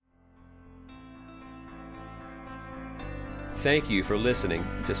Thank you for listening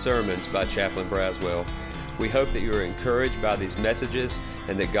to Sermons by Chaplain Braswell. We hope that you are encouraged by these messages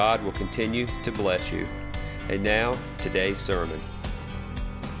and that God will continue to bless you. And now, today's sermon.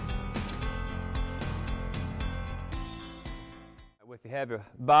 If you have your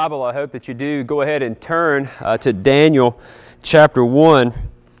Bible, I hope that you do. Go ahead and turn to Daniel chapter 1.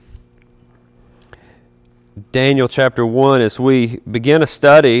 Daniel chapter 1, as we begin a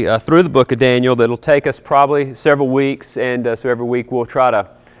study through the book of Daniel that'll take us probably several weeks, and so every week we'll try to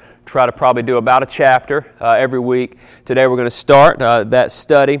probably do about a chapter every week. Today we're going to start that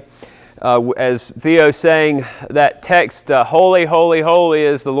study. As Theo sang that text, Holy, holy, holy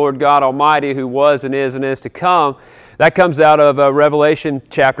is the Lord God Almighty, who was and is to come. That comes out of Revelation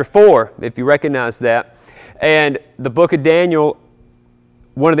chapter 4, if you recognize that. And the book of Daniel,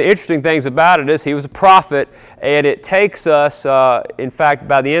 one of the interesting things about it is he was a prophet, and it takes us, in fact,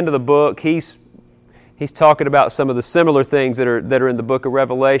 by the end of the book, he's talking about some of the similar things that are in the book of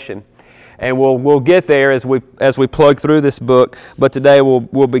Revelation. And we'll get there as we plug through this book, but today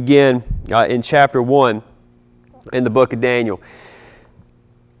we'll begin in chapter 1 in the book of Daniel.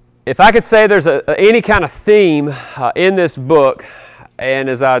 If I could say there's any kind of theme in this book, and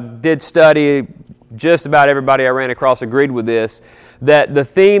as I did study, just about everybody I ran across agreed with this, that the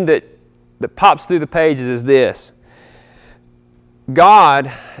theme that pops through the pages is this: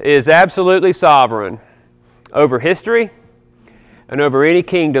 God is absolutely sovereign over history and over any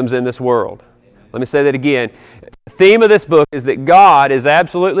kingdoms in this world. Let me say that again. The theme of this book is that God is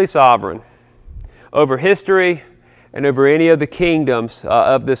absolutely sovereign over history and over any of the kingdoms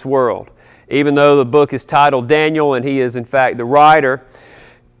of this world. Even though the book is titled Daniel and he is in fact the writer,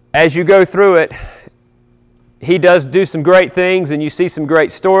 as you go through it, he does do some great things, and you see some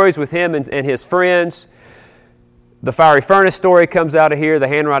great stories with him and his friends. The fiery furnace story comes out of here, the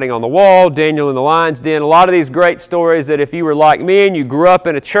handwriting on the wall, Daniel in the lion's den. A lot of these great stories that if you were like me and you grew up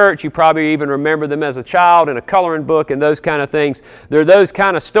in a church, you probably even remember them as a child in a coloring book and those kind of things. They're those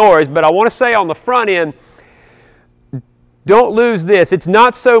kind of stories. But I want to say on the front end, don't lose this. It's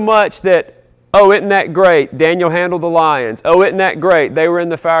not so much that, oh, isn't that great? Daniel handled the lions. Oh, isn't that great? They were in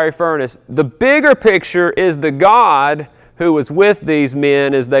the fiery furnace. The bigger picture is the God who was with these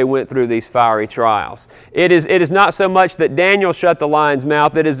men as they went through these fiery trials. It is not so much that Daniel shut the lion's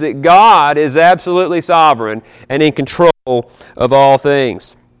mouth. It is that God is absolutely sovereign and in control of all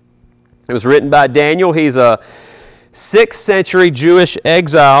things. It was written by Daniel. He's a 6th century Jewish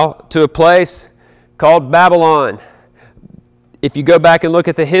exile to a place called Babylon. If you go back and look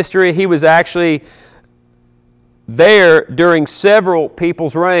at the history, he was actually there during several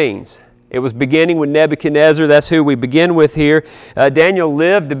people's reigns. It was beginning with Nebuchadnezzar. That's who we begin with here. Daniel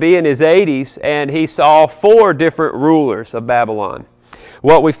lived to be in his 80s, and he saw 4 different rulers of Babylon.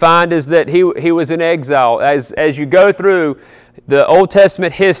 What we find is that he was in exile. As you go through the Old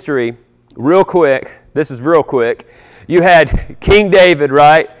Testament history, real quick, this is real quick, you had King David,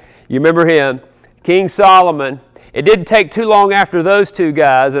 right? You remember him. King Solomon. It didn't take too long after those two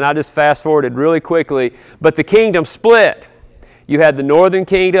guys, and I just fast-forwarded really quickly, but the kingdom split. You had the northern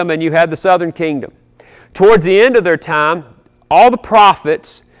kingdom and you had the southern kingdom. Towards the end of their time, all the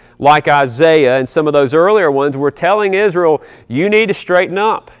prophets, like Isaiah and some of those earlier ones, were telling Israel, you need to straighten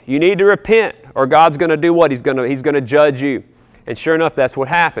up. You need to repent, or God's going to do what? He's going to judge you. And sure enough, that's what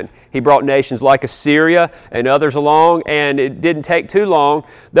happened. He brought nations like Assyria and others along, and it didn't take too long.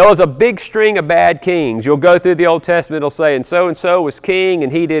 There was a big string of bad kings. You'll go through the Old Testament, it'll say, and so was king,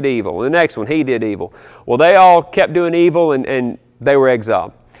 and he did evil. The next one, he did evil. Well, they all kept doing evil, and they were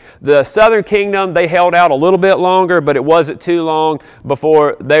exiled. The southern kingdom, they held out a little bit longer, but it wasn't too long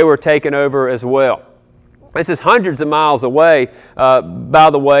before they were taken over as well. This is hundreds of miles away, by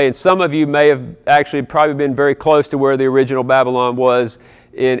the way, and some of you may have actually probably been very close to where the original Babylon was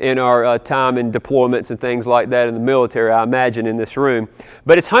in our time in deployments and things like that in the military, I imagine, in this room.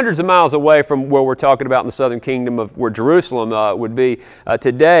 But it's hundreds of miles away from where we're talking about in the southern kingdom of where Jerusalem would be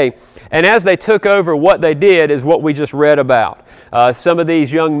today. And as they took over, what they did is what we just read about. Some of these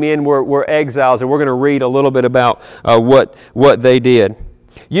young men were exiles, and we're going to read a little bit about what they did.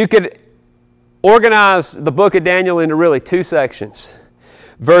 You could organize the book of Daniel into really 2 sections.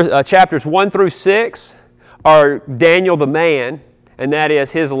 Chapters 1 through 6 are Daniel the man, and that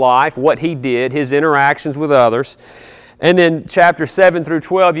is his life, what he did, his interactions with others. And then chapters 7 through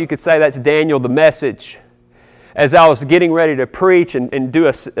 12, you could say that's Daniel the message. As I was getting ready to preach and do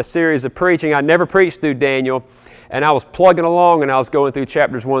a series of preaching, I never preached through Daniel, and I was plugging along and I was going through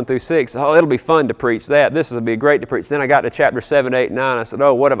chapters 1 through 6. Oh, it'll be fun to preach that. This will be great to preach. Then I got to chapter 7, 8, and 9. I said,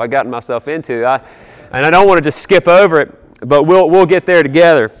 oh, what have I gotten myself into? And I don't want to just skip over it, but we'll get there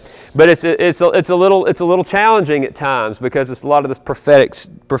together. But it's a little challenging at times because it's a lot of this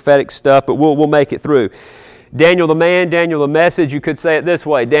prophetic stuff, but we'll make it through. Daniel the man, Daniel the message, you could say it this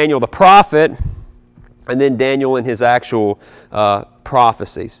way: Daniel the prophet, and then Daniel and his actual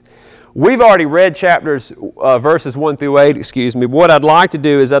prophecies. We've already read verses 1 through 8, What I'd like to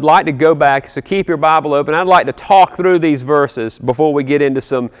do is I'd like to go back, so keep your Bible open. I'd like to talk through these verses before we get into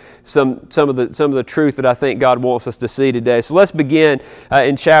some of the truth that I think God wants us to see today. So let's begin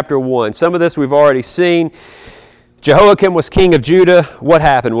in chapter 1. Some of this we've already seen. Jehoiakim was king of Judah. What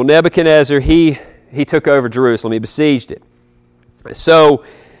happened? Well, Nebuchadnezzar, he took over Jerusalem. He besieged it. So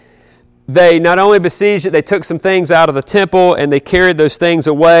they not only besieged it, they took some things out of the temple and they carried those things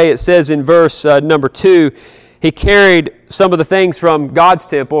away. It says in verse number 2, he carried some of the things from God's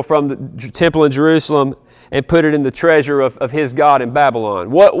temple, from the temple in Jerusalem, and put it in the treasure of his God in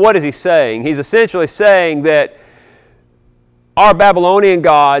Babylon. What is he saying? He's essentially saying that our Babylonian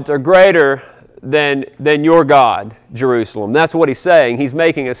gods are greater than your God, Jerusalem. That's what he's saying. He's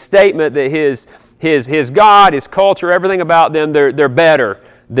making a statement that his God, his culture, everything about them, they're better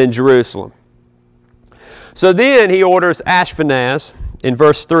than Jerusalem. So then he orders Ashpenaz in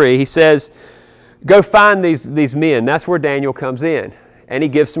verse 3. He says, go find these men. That's where Daniel comes in. And he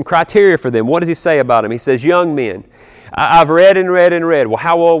gives some criteria for them. What does he say about them? He says, young men. I've read and read and read. Well,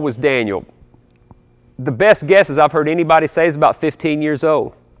 how old was Daniel? The best guesses I've heard anybody say is about 15 years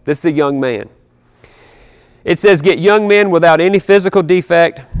old. This is a young man. It says, get young men without any physical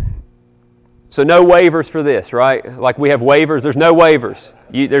defect. So no waivers for this, right? Like we have waivers, there's no waivers.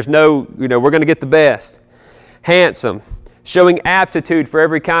 There's no, we're going to get the best. Handsome, showing aptitude for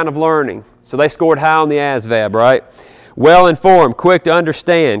every kind of learning. So they scored high on the ASVAB, right? Well-informed, quick to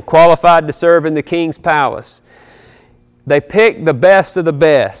understand, qualified to serve in the king's palace. They picked the best of the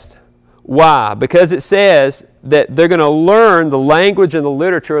best. Why? Because it says that they're going to learn the language and the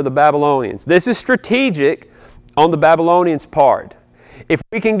literature of the Babylonians. This is strategic on the Babylonians' part. If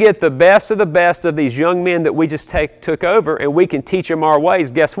we can get the best of these young men that we just took over and we can teach them our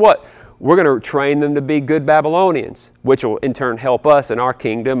ways, guess what? We're going to train them to be good Babylonians, which will in turn help us in our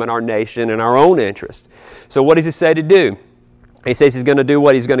kingdom and our nation and our own interest. So what does he say to do? He says he's going to do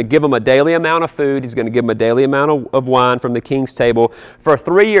what? He's going to give them a daily amount of food. He's going to give them a daily amount of wine from the king's table for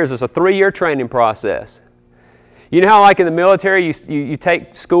 3 years. It's a 3-year training process. You know how like in the military you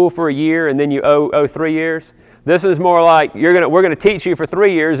take school for a year and then you owe 3 years? This is more like we're going to teach you for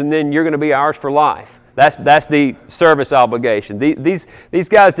 3 years and then you're going to be ours for life. That's the service obligation. These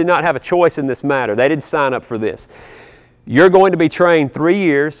guys did not have a choice in this matter. They didn't sign up for this. You're going to be trained 3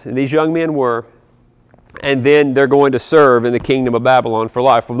 years, and these young men were, and then they're going to serve in the kingdom of Babylon for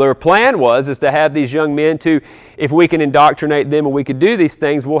life. Well, their plan is to have these young men if we can indoctrinate them and we could do these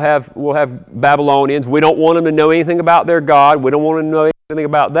things, we'll have Babylonians. We don't want them to know anything about their God. We don't want them to know anything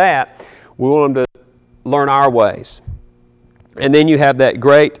about that. We want them to learn our ways. And then you have that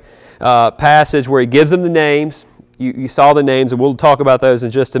great passage where he gives them the names. You saw the names, and we'll talk about those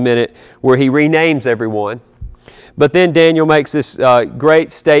in just a minute, where he renames everyone. But then Daniel makes this great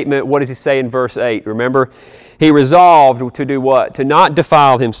statement. What does he say in verse 8? Remember, he resolved to do what? To not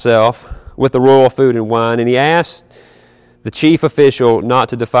defile himself with the royal food and wine, and he asked the chief official not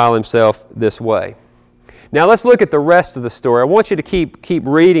to defile himself this way. Now let's look at the rest of the story. I want you to keep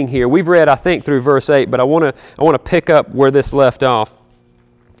reading here. We've read, I think, through verse 8, but I want to pick up where this left off.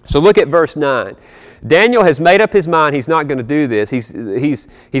 So look at verse 9. Daniel has made up his mind he's not going to do this. He's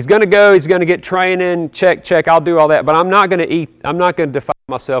going to go, he's going to get training, check, I'll do all that, but I'm not going to defile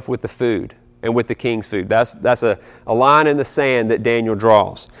myself with the food and with the king's food. That's a line in the sand that Daniel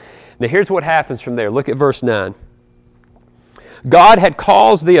draws. Now here's what happens from there. Look at verse 9. God had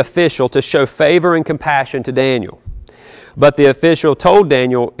caused the official to show favor and compassion to Daniel. But the official told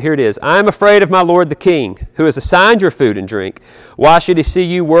Daniel, here it is, I am afraid of my lord the king, who has assigned your food and drink. Why should he see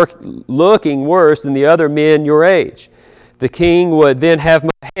you looking worse than the other men your age? The king would then have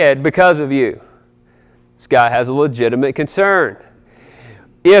my head because of you. This guy has a legitimate concern.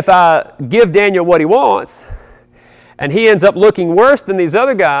 If I give Daniel what he wants, and he ends up looking worse than these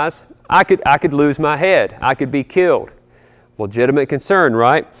other guys, I could lose my head. I could be killed. Legitimate concern,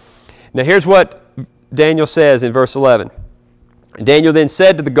 right? Now here's what Daniel says in verse 11. Daniel then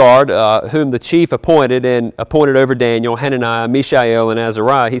said to the guard, whom the chief appointed over Daniel, Hananiah, Mishael, and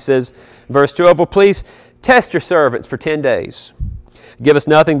Azariah, he says, verse 12, well, please test your servants for 10 days. Give us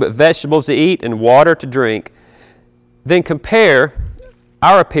nothing but vegetables to eat and water to drink. Then compare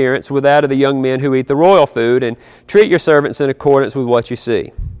our appearance with that of the young men who eat the royal food, and treat your servants in accordance with what you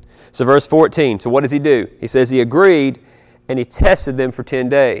see. So verse 14, so what does he do? He says he agreed, and he tested them for 10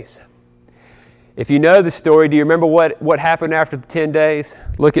 days. If you know the story, do you remember what happened after the 10 days?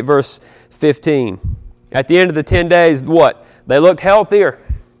 Look at verse 15. At the end of the 10 days, what? They looked healthier.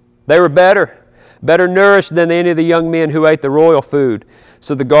 They were better nourished than any of the young men who ate the royal food.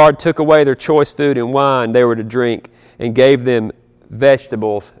 So the guard took away their choice food and wine they were to drink and gave them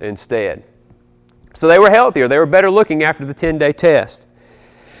vegetables instead. So they were healthier. They were better looking after the 10-day test.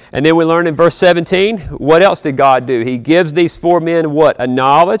 And then we learn in verse 17, what else did God do? He gives these 4 men what? A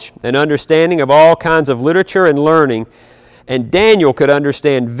knowledge, an understanding of all kinds of literature and learning. And Daniel could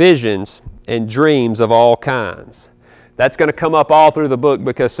understand visions and dreams of all kinds. That's going to come up all through the book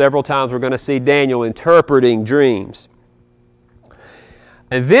because several times we're going to see Daniel interpreting dreams.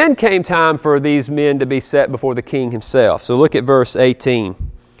 And then came time for these men to be set before the king himself. So look at verse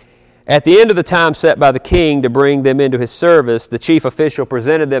 18. At the end of the time set by the king to bring them into his service, the chief official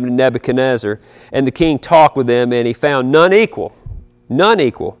presented them to Nebuchadnezzar, and the king talked with them, and he found none equal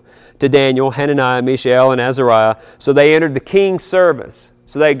to Daniel, Hananiah, Mishael, and Azariah. So they entered the king's service.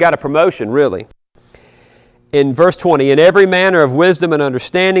 So they got a promotion, really. In verse 20, in every manner of wisdom and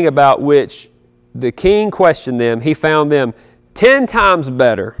understanding about which the king questioned them, he found them 10 times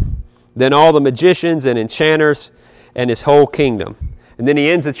better than all the magicians and enchanters and his whole kingdom. And then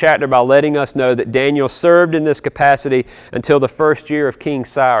he ends the chapter by letting us know that Daniel served in this capacity until the first year of King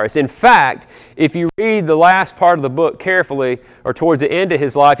Cyrus. In fact, if you read the last part of the book carefully, or towards the end of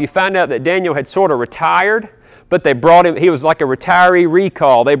his life, you find out that Daniel had sort of retired, but they brought him, he was like a retiree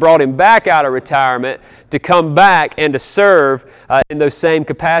recall. They brought him back out of retirement to come back and to serve in those same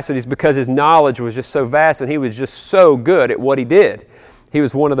capacities because his knowledge was just so vast and he was just so good at what he did. He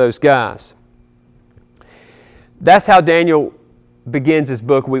was one of those guys. That's how Daniel begins his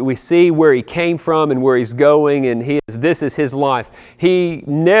book. We see where he came from and where he's going, and this is his life. He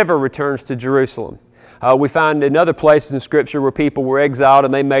never returns to Jerusalem. We find in other places in Scripture where people were exiled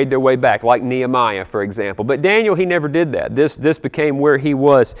and they made their way back, like Nehemiah, for example. But Daniel, he never did that. This became where he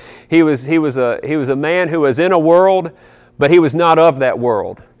was. He was a man who was in a world, but he was not of that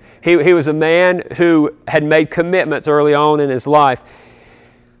world. He was a man who had made commitments early on in his life.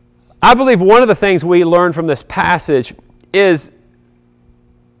 I believe one of the things we learn from this passage is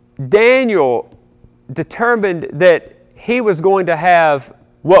Daniel determined that he was going to have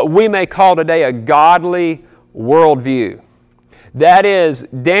what we may call today a godly worldview. That is,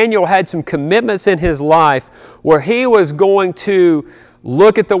 Daniel had some commitments in his life where he was going to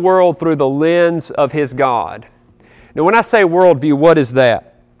look at the world through the lens of his God. Now, when I say worldview, what is that?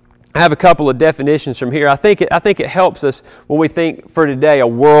 I have a couple of definitions from here. I think it helps us when we think for today a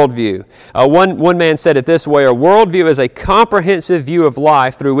worldview. One man said it this way: a worldview is a comprehensive view of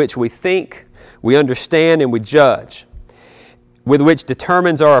life through which we think, we understand, and we judge, with which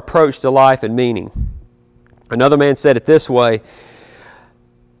determines our approach to life and meaning. Another man said it this way: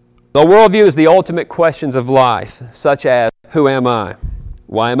 the worldview is the ultimate questions of life, such as, who am I?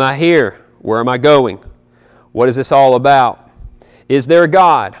 Why am I here? Where am I going? What is this all about? Is there a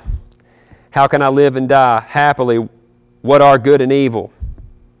God? How can I live and die happily? What are good and evil?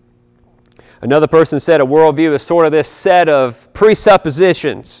 Another person said a worldview is sort of this set of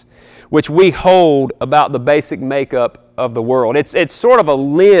presuppositions which we hold about the basic makeup of the world. It's sort of a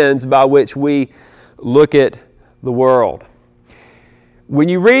lens by which we look at the world. When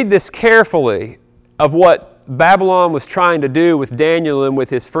you read this carefully of what Babylon was trying to do with Daniel and with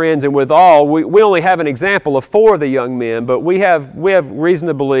his friends and with all, we only have an example of 4 of the young men, but we have reason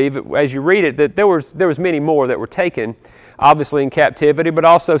to believe, as you read it, that there was many more that were taken, obviously in captivity, but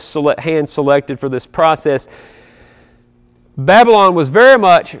also hand-selected for this process. Babylon was very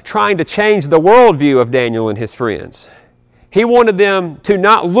much trying to change the worldview of Daniel and his friends. He wanted them to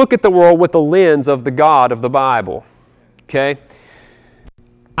not look at the world with the lens of the God of the Bible. Okay?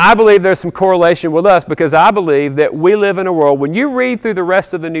 I believe there's some correlation with us because I believe that we live in a world, when you read through the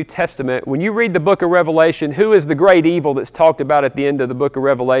rest of the New Testament, when you read the book of Revelation, who is the great evil that's talked about at the end of the book of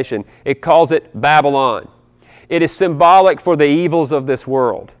Revelation? It calls it Babylon. It is symbolic for the evils of this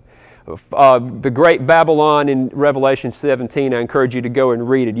world. The great Babylon in Revelation 17, I encourage you to go and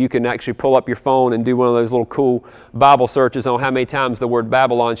read it. You can actually pull up your phone and do one of those little cool Bible searches on how many times the word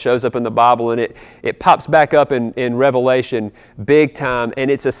Babylon shows up in the Bible, and it pops back up in Revelation big time,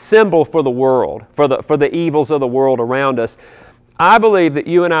 and it's a symbol for the world, for the evils of the world around us. I believe that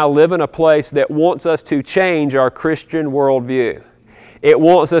you and I live in a place that wants us to change our Christian worldview. It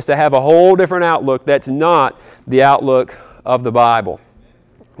wants us to have a whole different outlook that's not the outlook of the Bible.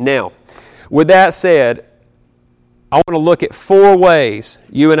 Now, with that said, I want to look at 4 ways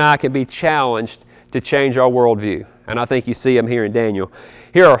you and I can be challenged to change our worldview. And I think you see them here in Daniel.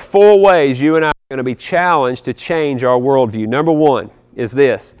 Here are 4 ways you and I are going to be challenged to change our worldview. Number 1 is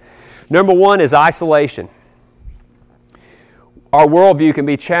this: Number one is isolation. Our worldview can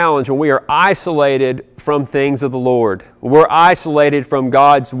be challenged when we are isolated from things of the Lord. When we're isolated from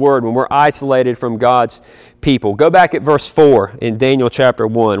God's Word, when we're isolated from God's people. Go back at verse 4 in Daniel chapter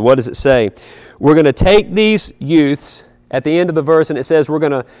 1. What does it say? We're going to take these youths at the end of the verse, and it says we're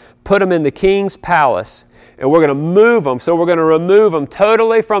going to put them in the king's palace, and we're going to move them. So we're going to remove them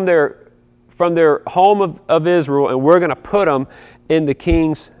totally from their home of Israel, and we're going to put them in the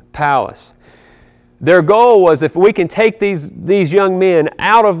king's palace. Their goal was, if we can take these young men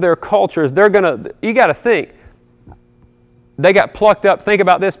out of their cultures, you got to think, they got plucked up. Think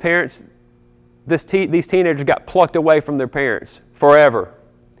about this, parents. These teenagers got plucked away from their parents forever.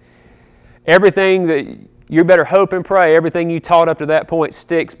 Everything that you better hope and pray, everything you taught up to that point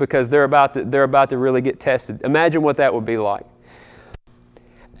sticks, because they're about to really get tested. Imagine what that would be like.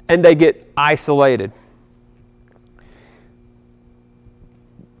 And they get isolated.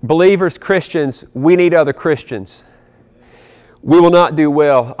 Believers, Christians, we need other Christians. We will not do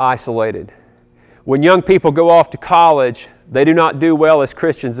well isolated. When young people go off to college, they do not do well as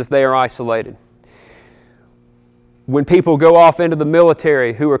Christians if they are isolated. When people go off into the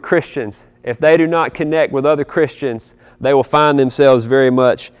military who are Christians, if they do not connect with other Christians, they will find themselves very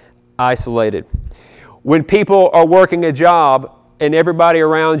much isolated. When people are working a job and everybody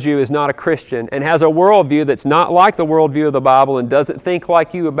around you is not a Christian and has a worldview that's not like the worldview of the Bible and doesn't think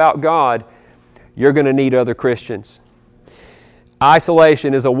like you about God, you're going to need other Christians.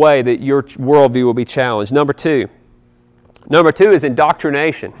 Isolation is a way that your worldview will be challenged. Number two is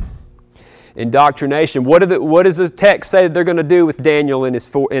indoctrination. Indoctrination. What does the text say that they're going to do with Daniel and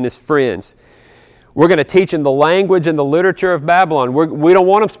his friends? We're going to teach them the language and the literature of Babylon. We don't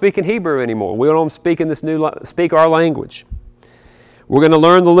want them speaking Hebrew anymore. We don't want them speak our language. We're going to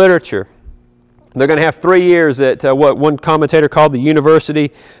learn the literature. They're going to have 3 years at what one commentator called the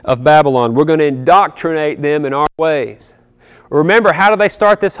University of Babylon. We're going to indoctrinate them in our ways. Remember, how did they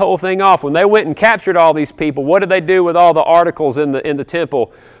start this whole thing off? When they went and captured all these people, what did they do with all the articles in the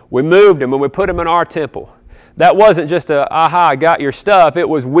temple? We moved them and we put them in our temple. That wasn't just I got your stuff. It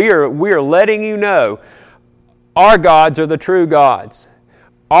was, we're letting you know our gods are the true gods.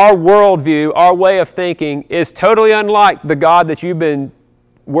 Our worldview, our way of thinking is totally unlike the God that you've been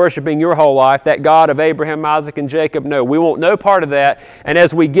worshiping your whole life, that God of Abraham, Isaac, and Jacob. No, we want no part of that. And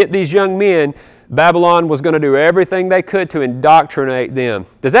as we get these young men, Babylon was going to do everything they could to indoctrinate them.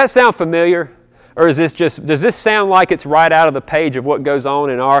 Does that sound familiar? Or does this sound like it's right out of the page of what goes on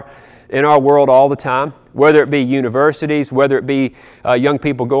in our world all the time? Whether it be universities, whether it be young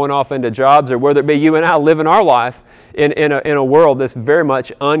people going off into jobs, or whether it be you and I living our life in a world that's very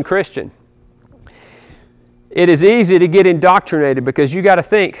much unchristian. It is easy to get indoctrinated because you got to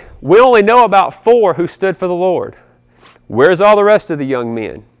think, we only know about 4 who stood for the Lord. Where's all the rest of the young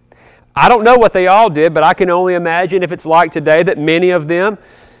men? I don't know what they all did, but I can only imagine if it's like today that many of them,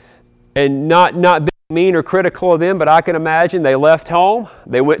 and not being mean or critical of them, but I can imagine they left home,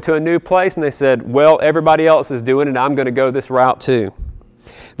 they went to a new place, and they said, well, everybody else is doing it, I'm going to go this route too.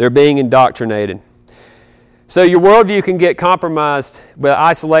 They're being indoctrinated. So your worldview can get compromised by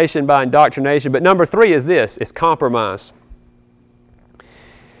isolation, by indoctrination. But number 3 is this, it's compromise.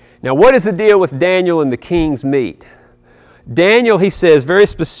 Now, what is the deal with Daniel and the king's meat? Daniel, he says very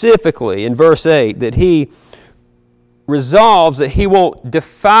specifically in verse 8 that he resolves that he won't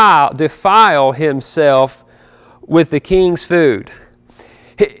defile himself with the king's food.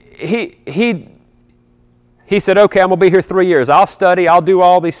 He said, okay, I'm going to be here 3 years. I'll study. I'll do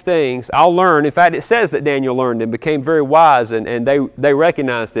all these things. I'll learn. In fact, it says that Daniel learned and became very wise, and they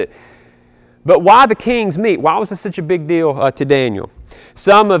recognized it. But why the king's meat? Why was this such a big deal to Daniel?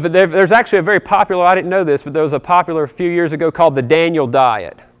 There's actually a very popular, I didn't know this, but there was a popular a few years ago called the Daniel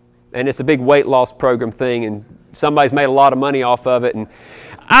Diet. And it's a big weight loss program thing, and somebody's made a lot of money off of it. And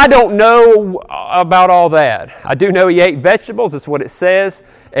I don't know about all that. I do know he ate vegetables. That's what it says.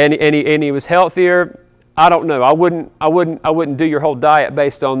 And he was healthier. I don't know. I wouldn't do your whole diet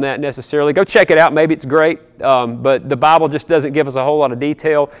based on that necessarily. Go check it out. Maybe it's great. But the Bible just doesn't give us a whole lot of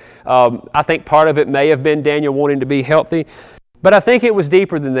detail. I think part of it may have been Daniel wanting to be healthy. But I think it was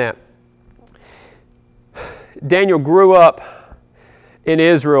deeper than that. Daniel grew up in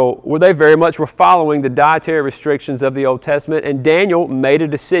Israel where they very much were following the dietary restrictions of the Old Testament, and Daniel made a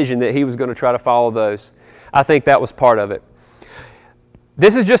decision that he was going to try to follow those. I think that was part of it.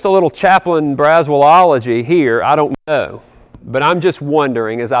 This is just a little Chaplain Braswellology here. I don't know. But I'm just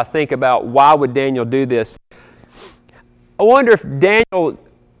wondering as I think about why would Daniel do this. I wonder if Daniel,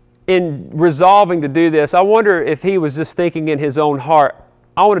 in resolving to do this, I wonder if he was just thinking in his own heart,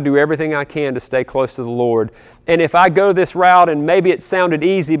 I want to do everything I can to stay close to the Lord. And if I go this route, and maybe it sounded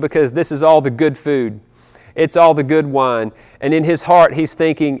easy because this is all the good food, it's all the good wine. And in his heart, he's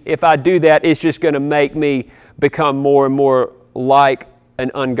thinking, if I do that, it's just going to make me become more and more like an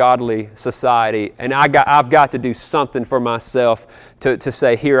ungodly society. And I've got to do something for myself to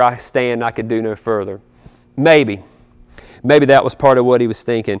say, here I stand, I can do no further. Maybe that was part of what he was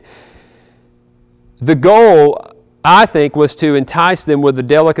thinking. The goal, I think, was to entice them with the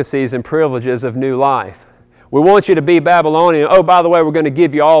delicacies and privileges of new life. We want you to be Babylonian. Oh, by the way, we're going to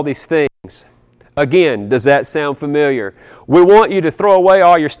give you all these things. Again, does that sound familiar? We want you to throw away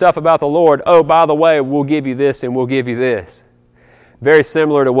all your stuff about the Lord. Oh, by the way, we'll give you this and we'll give you this. Very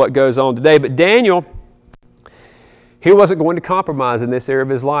similar to what goes on today. But Daniel, he wasn't going to compromise in this area of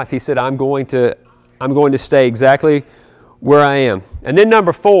his life. He said, I'm going to stay exactly where I am. And then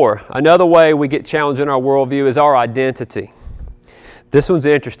number 4, another way we get challenged in our worldview is our identity. This one's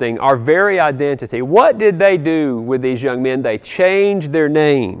interesting. Our very identity. What did they do with these young men? They changed their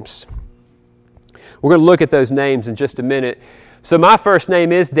names. We're going to look at those names in just a minute. So my first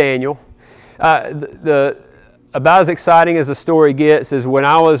name is Daniel. About as exciting as the story gets is when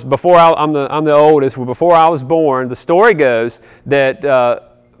I'm the oldest. Before I was born, the story goes that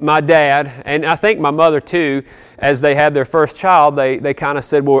my dad, and I think my mother too, as they had their first child, they kind of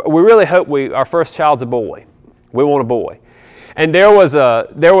said, well, we really hope our first child's a boy. We want a boy. And there was a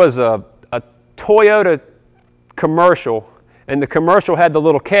Toyota commercial, and the commercial had the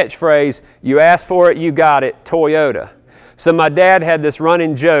little catchphrase, you asked for it, you got it, Toyota. So my dad had this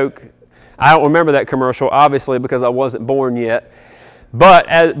running joke. I don't remember that commercial, obviously, because I wasn't born yet.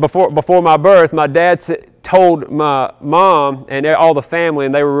 But before my birth, my dad told my mom and all the family,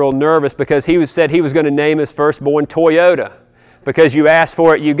 and they were real nervous because he said he was going to name his firstborn Toyota. Because you asked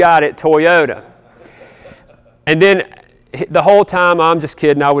for it, you got it, Toyota. And then the whole time, I'm just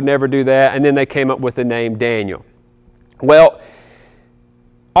kidding, I would never do that. And then they came up with the name Daniel. Well,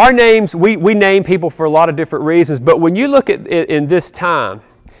 our names, we name people for a lot of different reasons, but when you look at it in this time,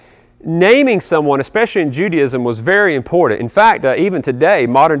 naming someone, especially in Judaism, was very important. In fact, even today,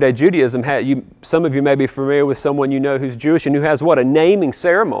 modern-day Judaism, some of you may be familiar with someone you know who's Jewish and who has a naming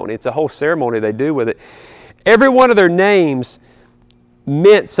ceremony. It's a whole ceremony they do with it. Every one of their names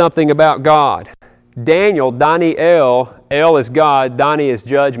meant something about God. Daniel, Daniel, El is God, Dani is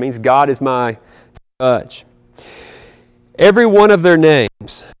judge, means God is my judge. Every one of their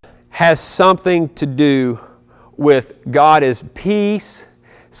names has something to do with God as peace,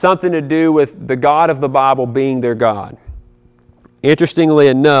 something to do with the God of the Bible being their God. Interestingly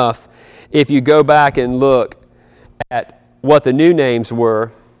enough, if you go back and look at what the new names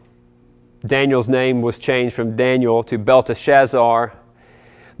were, Daniel's name was changed from Daniel to Belteshazzar.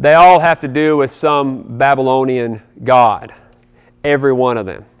 They all have to do with some Babylonian god, every one of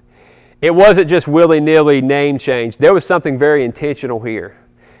them. It wasn't just willy-nilly name change. There was something very intentional here.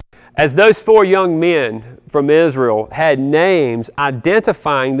 As those 4 young men from Israel had names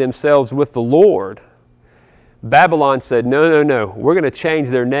identifying themselves with the Lord, Babylon said, no, we're going to change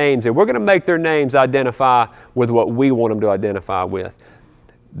their names and we're going to make their names identify with what we want them to identify with.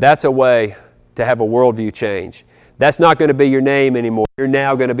 That's a way to have a worldview change. That's not going to be your name anymore. You're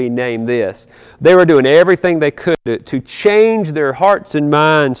now going to be named this. They were doing everything they could to change their hearts and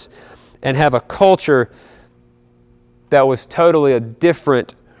minds and have a culture that was totally a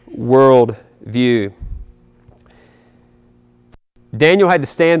different world view. Daniel had to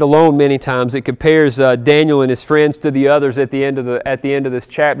stand alone many times. It compares Daniel and his friends to the others at the end of this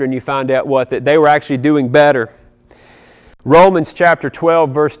chapter, and you find out that they were actually doing better. Romans chapter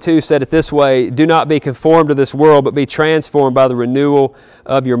 12, verse 2 said it this way, do not be conformed to this world, but be transformed by the renewal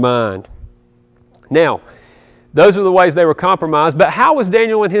of your mind. Now, those are the ways they were compromised, but how was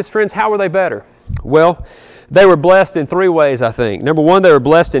Daniel and his friends, how were they better? Well, they were blessed in 3 ways, I think. Number 1, they were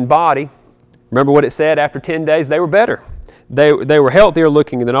blessed in body. Remember what it said? After 10 days, they were better. They were healthier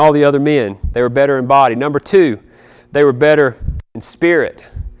looking than all the other men. They were better in body. Number 2, they were better in spirit.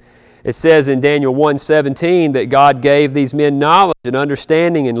 It says in Daniel 1:17 that God gave these men knowledge and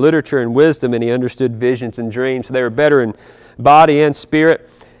understanding and literature and wisdom, and He understood visions and dreams. So they were better in body and spirit.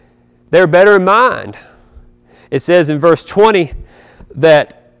 They were better in mind. It says in verse 20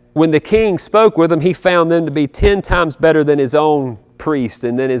 that when the king spoke with them, he found them to be 10 times better than his own priests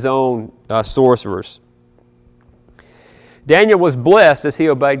and than his own sorcerers. Daniel was blessed as he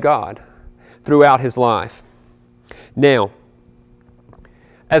obeyed God throughout his life. Now,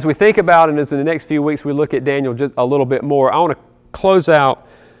 as we think about it, and as in the next few weeks we look at Daniel just a little bit more, I want to close out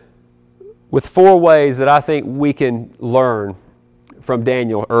with 4 ways that I think we can learn from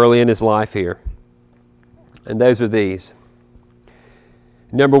Daniel early in his life here. And those are these.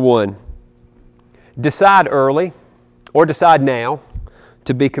 Number 1, Decide early or decide now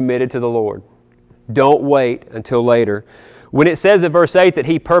to be committed to the Lord. Don't wait until later. When it says in verse 8 that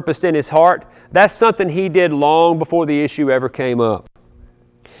he purposed in his heart, that's something he did long before the issue ever came up.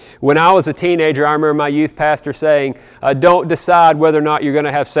 When I was a teenager, I remember my youth pastor saying, don't decide whether or not you're going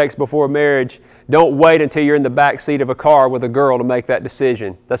to have sex before marriage. Don't wait until you're in the back seat of a car with a girl to make that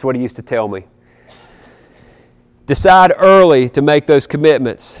decision. That's what he used to tell me. Decide early to make those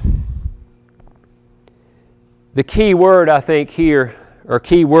commitments. The key word, I think, here, or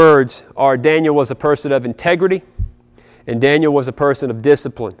key words, are Daniel was a person of integrity and Daniel was a person of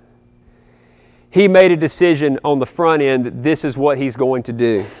discipline. He made a decision on the front end that this is what he's going to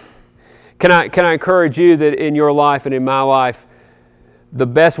do. Can I encourage you that in your life and in my life, the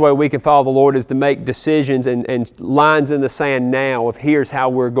best way we can follow the Lord is to make decisions and lines in the sand now of here's how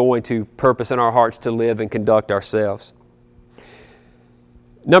we're going to purpose in our hearts to live and conduct ourselves.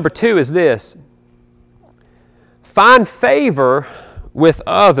 Number 2 is this. Find favor with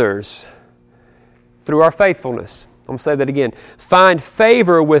others through our faithfulness. I'm going to say that again. Find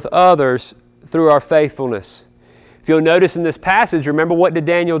favor with others through our faithfulness. If you'll notice in this passage, remember, what did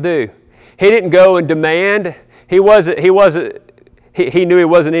Daniel do? He didn't go and demand. He knew he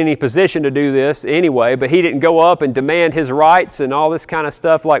wasn't in any position to do this anyway, but he didn't go up and demand his rights and all this kind of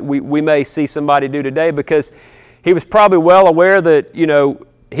stuff like we may see somebody do today, because he was probably well aware that,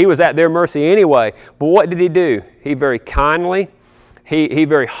 he was at their mercy anyway. But what did he do? He very kindly, he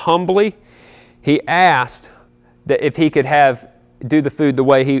very humbly, he asked that if he could do the food the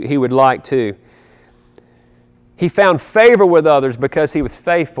way he would like to. He found favor with others because he was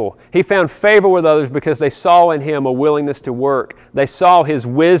faithful. He found favor with others because they saw in him a willingness to work. They saw his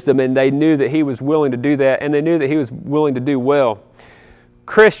wisdom and they knew that he was willing to do that, and they knew that he was willing to do well.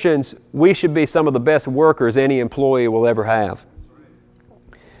 Christians, we should be some of the best workers any employee will ever have.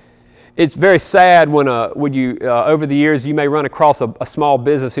 It's very sad when you over the years you may run across a small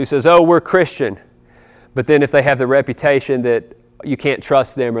business who says, "Oh, we're Christian," but then if they have the reputation that you can't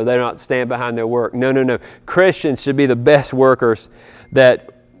trust them or they don't stand behind their work. No. Christians should be the best workers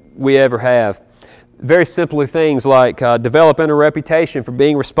that we ever have. Very simply things like developing a reputation for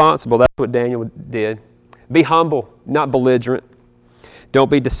being responsible. That's what Daniel did. Be humble, not belligerent. Don't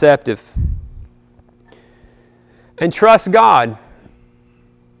be deceptive. And trust God,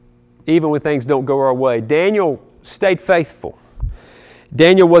 even when things don't go our way. Daniel stayed faithful.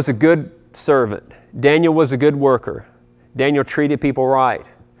 Daniel was a good servant. Daniel was a good worker. Daniel treated people right.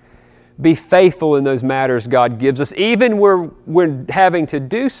 Be faithful in those matters God gives us, even when we're having to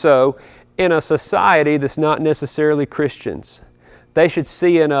do so in a society that's not necessarily Christians. They should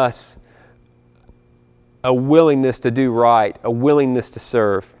see in us a willingness to do right, a willingness to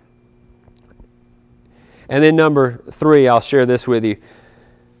serve. And then number 3, I'll share this with you.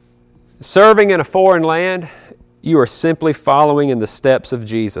 Serving in a foreign land, you are simply following in the steps of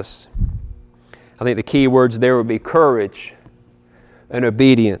Jesus. I think the key words there would be courage and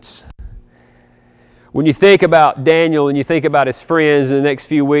obedience. When you think about Daniel and you think about his friends, in the next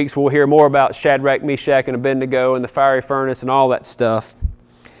few weeks we'll hear more about Shadrach, Meshach, and Abednego and the fiery furnace and all that stuff.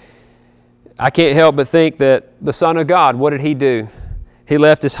 I can't help but think that the Son of God, what did he do? He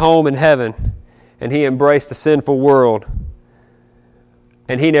left his home in heaven and he embraced a sinful world.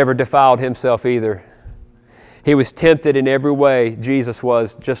 And he never defiled himself either. He was tempted in every way. Jesus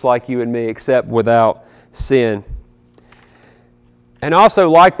was, just like you and me, except without sin. And also,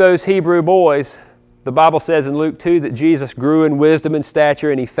 like those Hebrew boys, the Bible says in Luke 2 that Jesus grew in wisdom and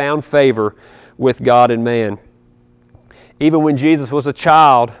stature and he found favor with God and man. Even when Jesus was a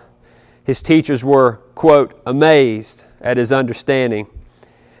child, his teachers were, quote, amazed at his understanding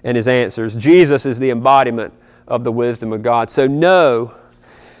and his answers. Jesus is the embodiment of the wisdom of God. So know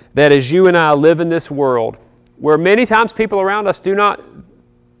that as you and I live in this world, where many times people around us do not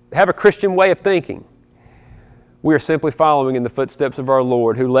have a Christian way of thinking, we are simply following in the footsteps of our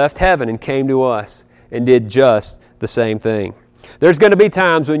Lord, who left heaven and came to us and did just the same thing. There's going to be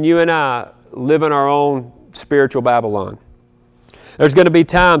times when you and I live in our own spiritual Babylon. There's going to be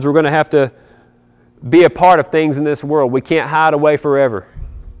times we're going to have to be a part of things in this world. We can't hide away forever.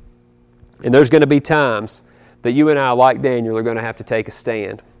 And there's going to be times that you and I, like Daniel, are going to have to take a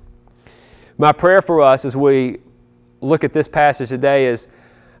stand. My prayer for us as we look at this passage today is,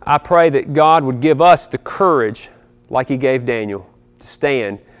 I pray that God would give us the courage, like He gave Daniel, to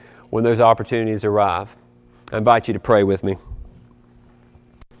stand when those opportunities arrive. I invite you to pray with me.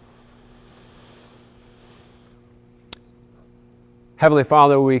 Heavenly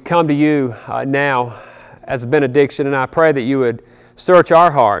Father, we come to you now as a benediction, and I pray that you would search our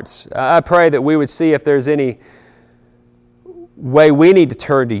hearts. I pray that we would see if there's any way we need to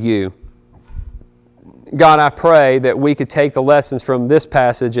turn to you. God, I pray that we could take the lessons from this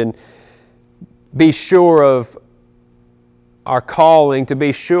passage and be sure of our calling, to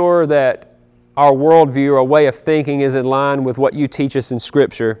be sure that our worldview, our way of thinking is in line with what you teach us in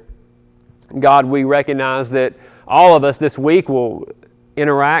Scripture. God, we recognize that all of us this week will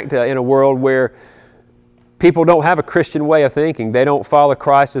interact in a world where people don't have a Christian way of thinking. They don't follow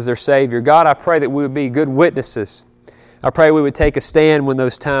Christ as their Savior. God, I pray that we would be good witnesses. I pray we would take a stand when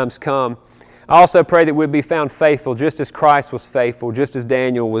those times come. I also pray that we'd be found faithful, just as Christ was faithful, just as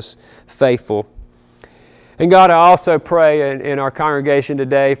Daniel was faithful. And God, I also pray in our congregation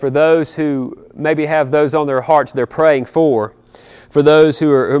today for those who maybe have those on their hearts they're praying for those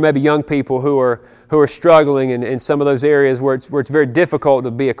who maybe young people who are struggling in some of those areas where it's very difficult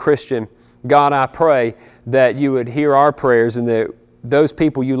to be a Christian. God, I pray that you would hear our prayers and that those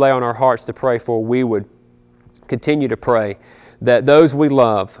people you lay on our hearts to pray for, we would continue to pray that those we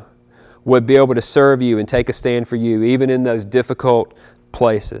love would be able to serve you and take a stand for you, even in those difficult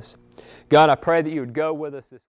places. God, I pray that you would go with us this